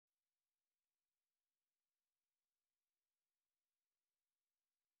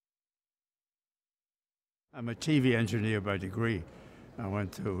I'm a TV engineer by degree. I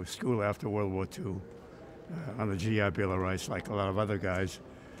went to school after World War II on the GI Bill of Rights, like a lot of other guys.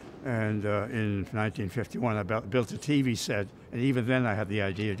 And in 1951, I built a TV set, and even then I had the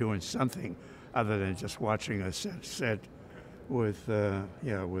idea of doing something other than just watching a set with a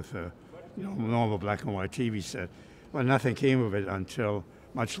normal black and white TV set. Well, nothing came of it until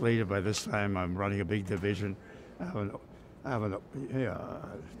much later. By this time, I'm running a big division. I have a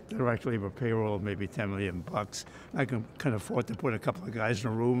direct labor payroll of maybe $10 million. I can afford to put a couple of guys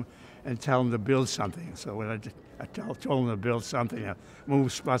in a room and tell them to build something. So when I told them to build something, I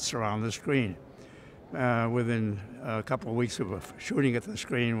move spots around the screen. Within a couple of weeks of shooting at the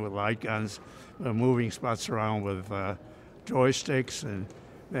screen with light guns, moving spots around with joysticks, and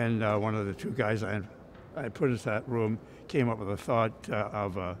then one of the two guys I put into that room came up with a thought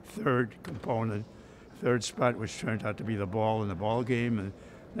of a third component, third spot, which turned out to be the ball in the ball game. And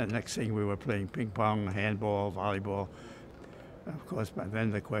the next thing we were playing ping pong, handball, volleyball. Of course, by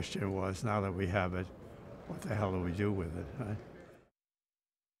then the question was, now that we have it, what the hell do we do with it? Right?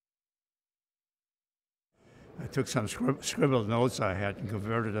 I took some scribbled notes I had and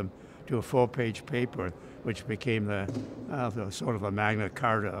converted them to a 4-page paper, which became the sort of a Magna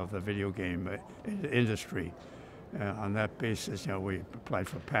Carta of the video game industry. On that basis, we applied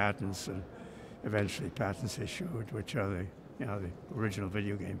for patents, and eventually patents issued, which are the original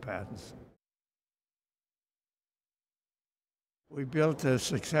video game patents. We built a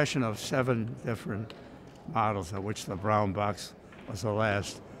succession of 7 different models, of which the brown box was the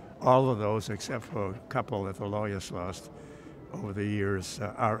last. All of those, except for a couple that the lawyers lost over the years,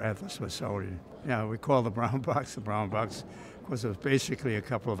 are at the Smithsonian. We call the brown box because it was basically a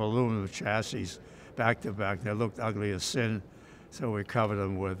couple of aluminum chassis back to back. They looked ugly as sin, so we covered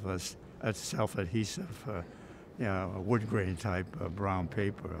them with a self-adhesive, wood grain type brown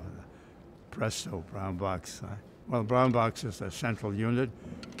paper, Presto brown box. Well, brown box is the central unit.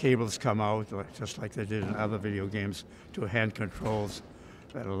 Cables come out, just like they did in other video games, to hand controls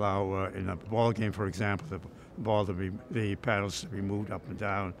that allow, in a ball game, for example, the paddles to be moved up and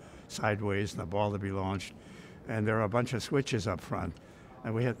down, sideways, and the ball to be launched. And there are a bunch of switches up front.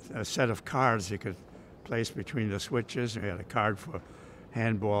 And we had a set of cards you could place between the switches. We had a card for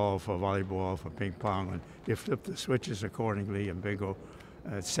handball, for volleyball, for ping pong, and you flip the switches accordingly, and bingo,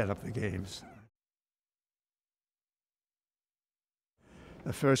 set up the games.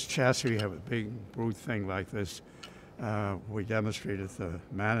 The first chassis, we have a big brute thing like this. We demonstrated the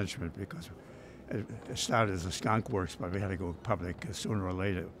management because it started as a skunk works, but we had to go public sooner or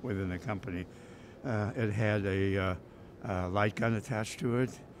later within the company. It had a light gun attached to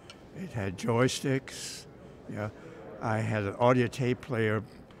it. It had joysticks. I had an audio tape player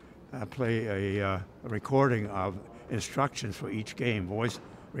play a recording of instructions for each game, voice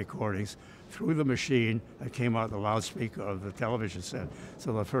recordings, through the machine that came out the loudspeaker of the television set.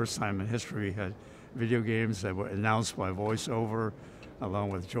 So the first time in history we had video games that were announced by voiceover along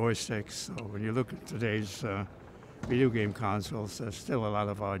with joysticks. So when you look at today's video game consoles, there's still a lot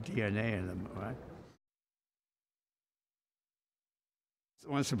of our DNA in them, right?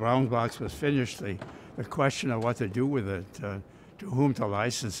 Once the brown box was finished, the question of what to do with it, to whom to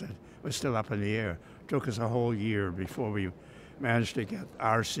license it, was still up in the air. It took us a whole year before we managed to get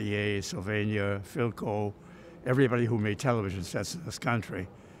RCA, Sylvania, Philco, everybody who made television sets in this country,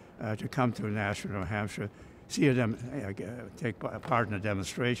 to come to Nashville, New Hampshire, see them take part in a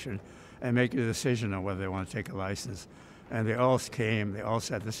demonstration, and make a decision on whether they want to take a license. And they all came. They all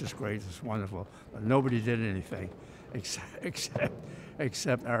said, "This is great. This is wonderful." But nobody did anything, except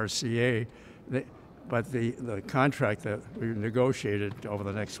RCA. But the contract that we negotiated over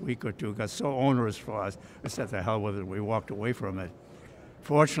the next week or two got so onerous for us, we said, "The hell with it." We walked away from it.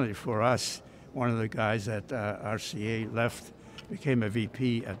 Fortunately for us, one of the guys at RCA left, became a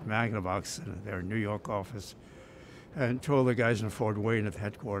VP at Magnavox in their New York office, and told the guys in Fort Wayne at the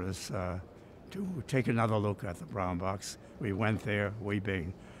headquarters to take another look at the brown box. We went there, we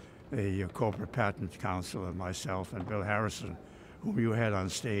being the Corporate Patent Council, and myself and Bill Harrison, whom you had on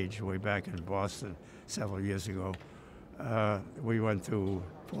stage way back in Boston several years ago. We went to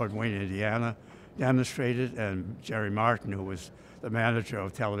Fort Wayne, Indiana, demonstrated, and Jerry Martin, who was the manager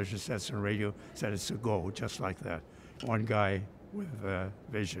of television sets and radio, said it's a go, just like that. One guy with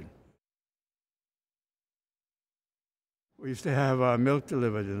vision. We used to have milk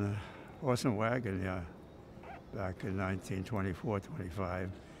delivered in a horse and wagon back in 1924,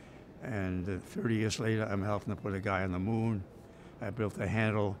 25. And 30 years later, I'm helping to put a guy on the moon. I built a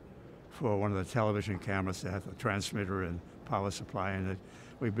handle for one of the television cameras that had the transmitter and power supply in it.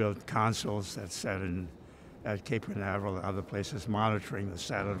 We built consoles that sat at Cape Canaveral and other places monitoring the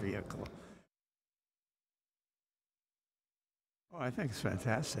Saturn vehicle. Oh, I think it's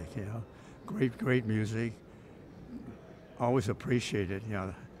fantastic, you know. Great, great music. Always appreciate it, you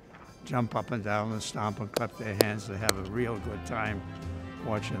know. Jump up and down and stomp and clap their hands. They have a real good time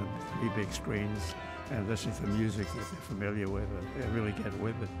watching three big screens and listening to music that they're familiar with. They really get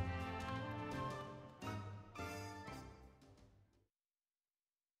with it.